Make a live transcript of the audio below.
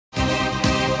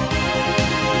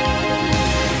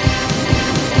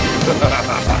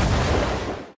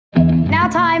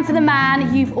time for the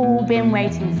man you've all been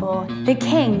waiting for, the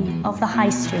king of the high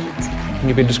street.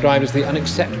 You've been described as the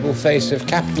unacceptable face of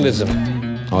capitalism.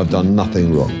 I've done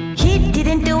nothing wrong. He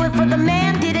didn't do it for the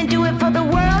man, didn't do it for the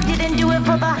world, didn't do it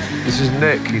for the... This is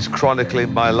Nick, he's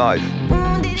chronicling my life.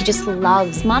 He just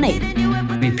loves money.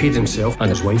 He paid himself and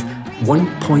his wife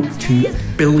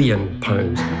 £1.2 billion.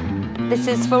 This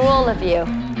is for all of you.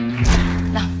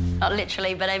 No, not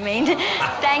literally, but I mean,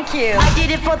 thank you. I did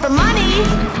it for the money.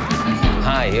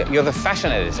 Hi, you're the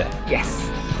fashion editor? Yes.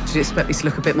 Did you expect me to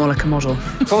look a bit more like a model?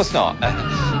 Of course not.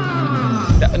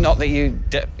 Not that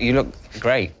you look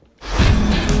great.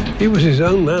 He was his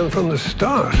own man from the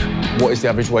start. What is the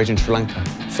average wage in Sri Lanka?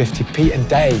 50p a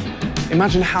day.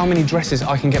 Imagine how many dresses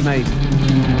I can get made.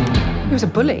 He was a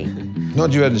bully.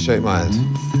 Nod your head and shake my hand.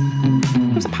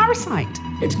 He was a parasite.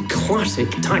 It's classic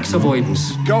tax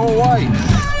avoidance. Go away!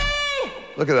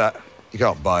 Look at that. You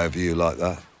can't buy a view like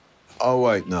that. Oh,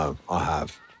 wait, no, I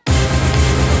have.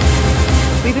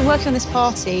 We've been working on this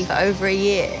party for over a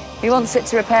year. He wants it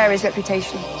to repair his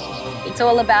reputation. It's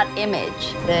all about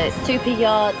image. The super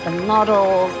yacht, the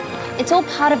models. It's all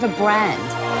part of a brand.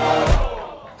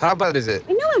 How bad is it?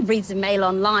 No one reads the Mail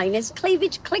online. It's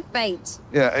cleavage clickbait.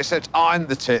 Yeah, except I'm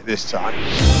the tit this time.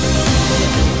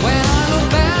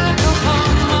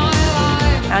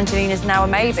 Angelina's now a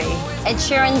maybe. Ed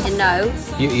Sheeran's a no.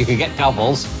 You could get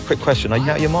doubles. Quick question, are you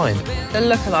out of your mind? The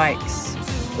lookalikes.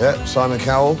 Yeah, Simon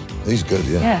Cowell. He's good,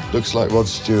 yeah. Yeah. Looks like Rod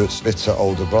Stewart's bitter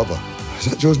older brother. Is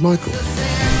that George Michael?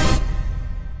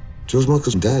 George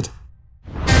Michael's dead.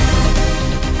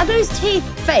 Are those teeth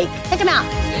fake? Take them out.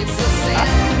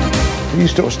 Can you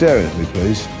stop staring at me,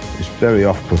 please? It's very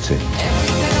off-putting.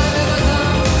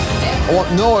 I want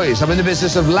noise. I'm in the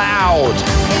business of loud.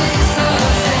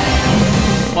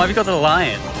 Why have you got the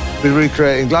lion? We're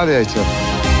recreating Gladiator.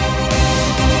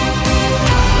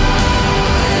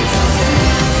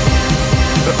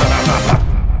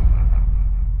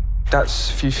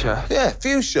 That's fuchsia. Yeah,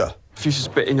 fuchsia. Fuchsia's a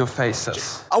bit in your face,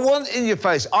 that's... I want in your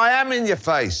face. I am in your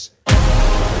face.